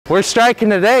We're striking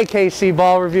today, KC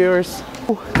ball reviewers.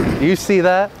 You see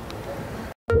that?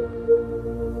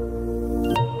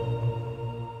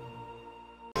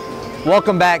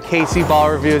 Welcome back, KC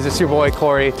Ball Reviews. It's your boy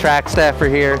Corey, track staffer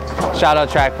here. Shout out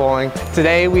Track Bowling.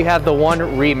 Today we have the one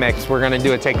remix we're gonna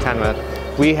do a Take 10 with.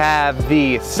 We have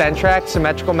the Centrac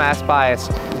Symmetrical Mass Bias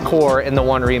core in the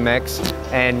one remix,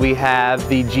 and we have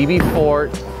the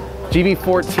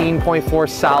GB14.4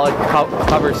 solid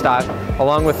cover stock,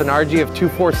 along with an RG of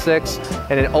 246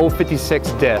 and an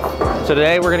 056 diff. So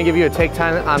today we're gonna give you a Take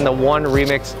 10 on the one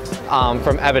remix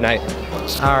from Ebonite.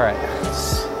 All right,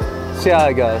 let's see how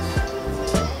it goes.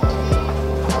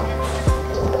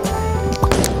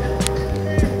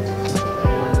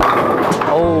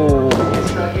 Oh,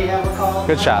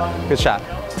 good shot, good shot.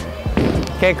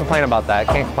 Can't complain about that,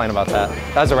 can't complain about that.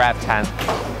 That was a wrap 10.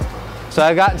 So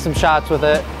I've gotten some shots with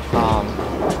it.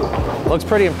 Looks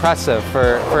pretty impressive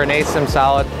for an ASIM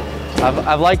solid.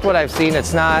 I've liked what I've seen.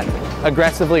 It's not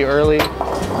aggressively early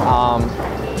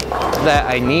that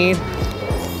I need,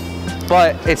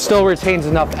 but it still retains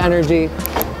enough energy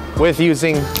with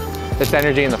using this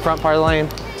energy in the front part of the lane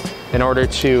in order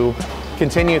to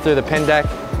continue through the pin deck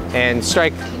and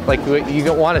strike like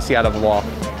you want to see out of a ball.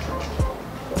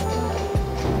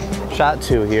 Shot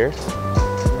 2 here.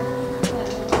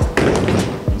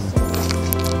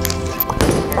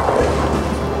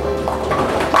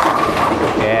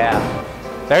 Yeah,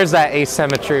 there's that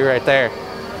asymmetry right there.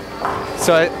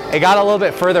 So it got a little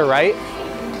bit further right,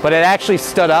 but it actually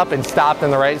stood up and stopped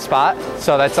in the right spot.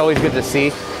 So that's always good to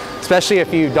see, especially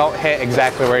if you don't hit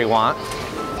exactly where you want.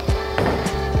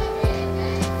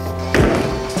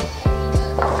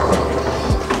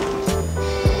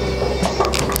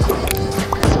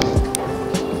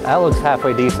 That looks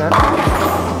halfway decent.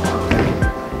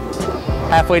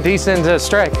 Halfway decent to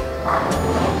strike.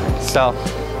 So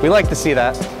we like to see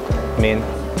that. I mean,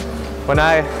 when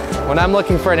I'm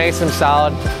looking for an ASIM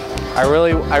solid, I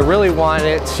really want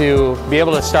it to be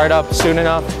able to start up soon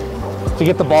enough to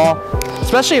get the ball,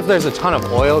 especially if there's a ton of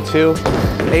oil too.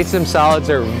 ASIM solids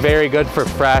are very good for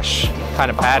fresh kind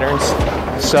of patterns.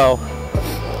 So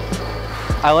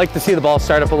I like to see the ball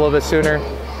start up a little bit sooner,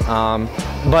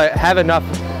 but have enough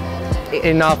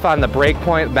on the break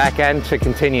point back end to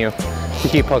continue to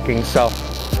keep hooking. So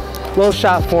little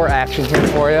shot 4 action here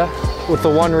for you with the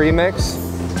one remix.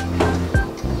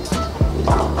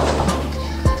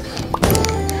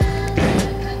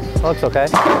 Looks okay.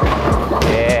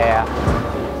 Yeah.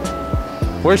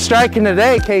 We're striking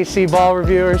today, KC ball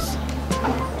reviewers.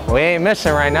 We ain't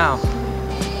missing right now.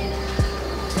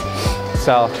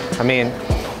 So, I mean,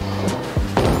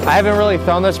 I haven't really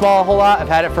thrown this ball a whole lot. I've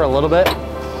had it for a little bit.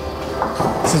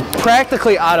 This is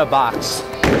practically out of box,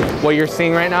 what you're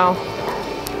seeing right now.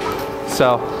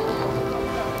 So,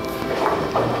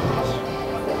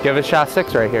 give it shot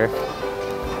 6 right here.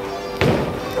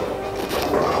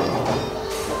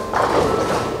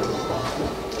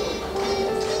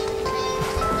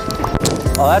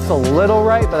 Oh, that's a little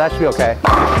right, but that should be okay.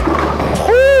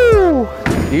 Woo!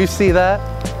 You see that?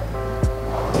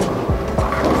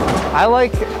 I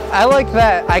like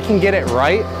that I can get it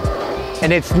right,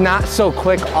 and it's not so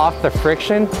quick off the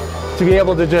friction to be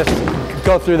able to just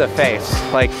go through the face.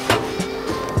 Like,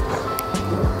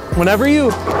 whenever you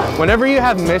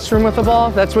have misroom with the ball,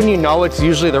 that's when you know it's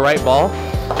usually the right ball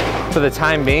for the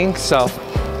time being. So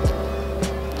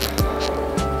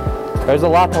there's a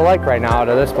lot to like right now out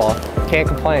of this ball. Can't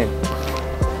complain.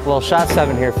 A little shot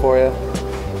 7 here for you.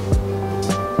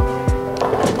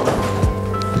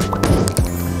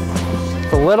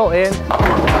 It's a little in.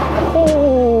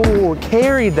 Oh,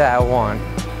 carried that one.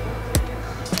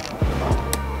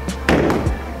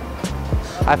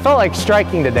 I felt like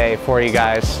striking today for you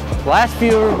guys. The last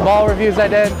few ball reviews I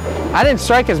didn't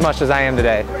strike as much as I am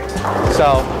today.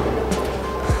 So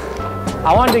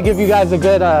I wanted to give you guys a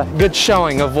good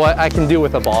showing of what I can do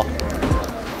with a ball.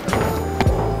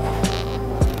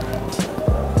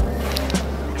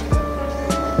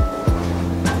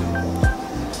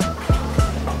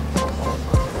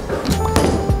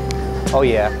 Oh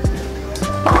yeah.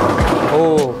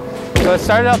 Oh, so it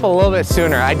started up a little bit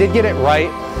sooner. I did get it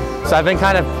right. So I've been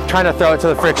kind of trying to throw it to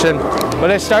the friction, but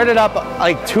it started up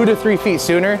like 2 to 3 feet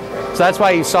sooner. So that's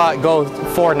why you saw it go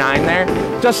 4.9 there.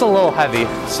 Just a little heavy.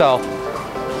 So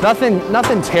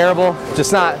nothing terrible,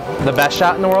 just not the best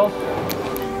shot in the world.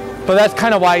 But that's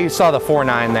kind of why you saw the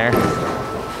 4.9 there.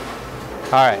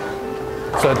 All right,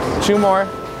 so 2 more,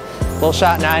 little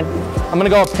shot 9. I'm gonna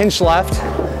go a pinch left,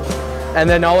 and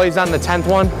then always on the 10th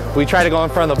one, we try to go in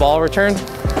front of the ball return.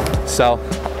 So,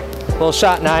 little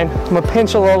shot 9. I'm gonna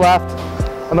pinch a little left.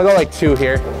 I'm gonna go like 2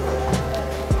 here.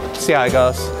 See how it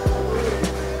goes.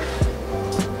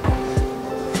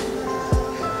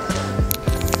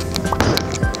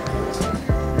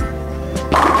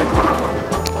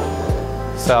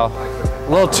 So a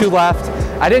little too left.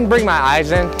 I didn't bring my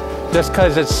eyes in just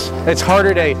because it's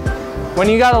harder to, when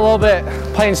you got a little bit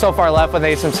playing so far left with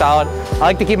ASIM solid, I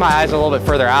like to keep my eyes a little bit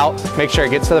further out, make sure it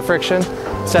gets to the friction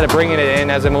instead of bringing it in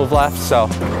as I move left. So,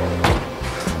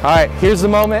 all right, here's the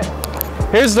moment.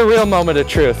 Here's the real moment of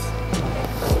truth.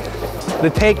 The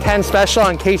Take 10 special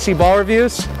on KC ball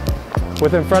reviews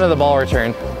with in front of the ball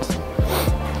return.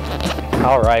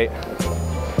 All right.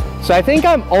 So I think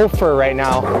I'm 0 for right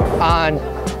now on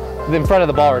in front of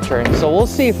the ball return. So we'll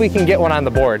see if we can get one on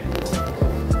the board.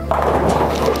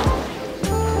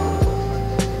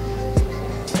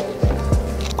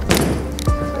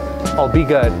 Oh, be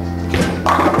good.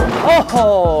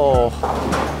 Oh,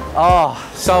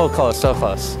 oh, so close, so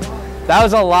close. That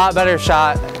was a lot better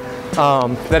shot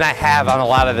than I have on a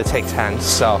lot of the Take 10s.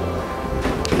 So,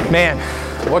 man,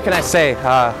 what can I say?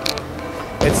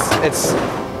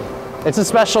 It's a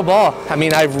special ball. I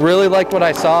mean, I really like what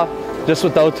I saw just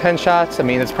with those 10 shots. I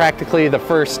mean, it's practically the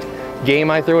first game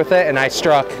I threw with it, and I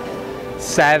struck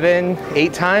 7,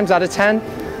 8 times out of 10.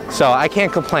 So I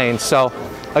can't complain. So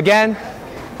again,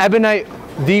 Ebonite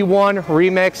V1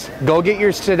 Remix. Go get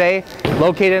yours today.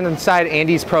 Located inside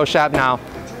Andy's Pro Shop now.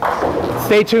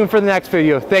 Stay tuned for the next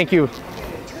video. Thank you.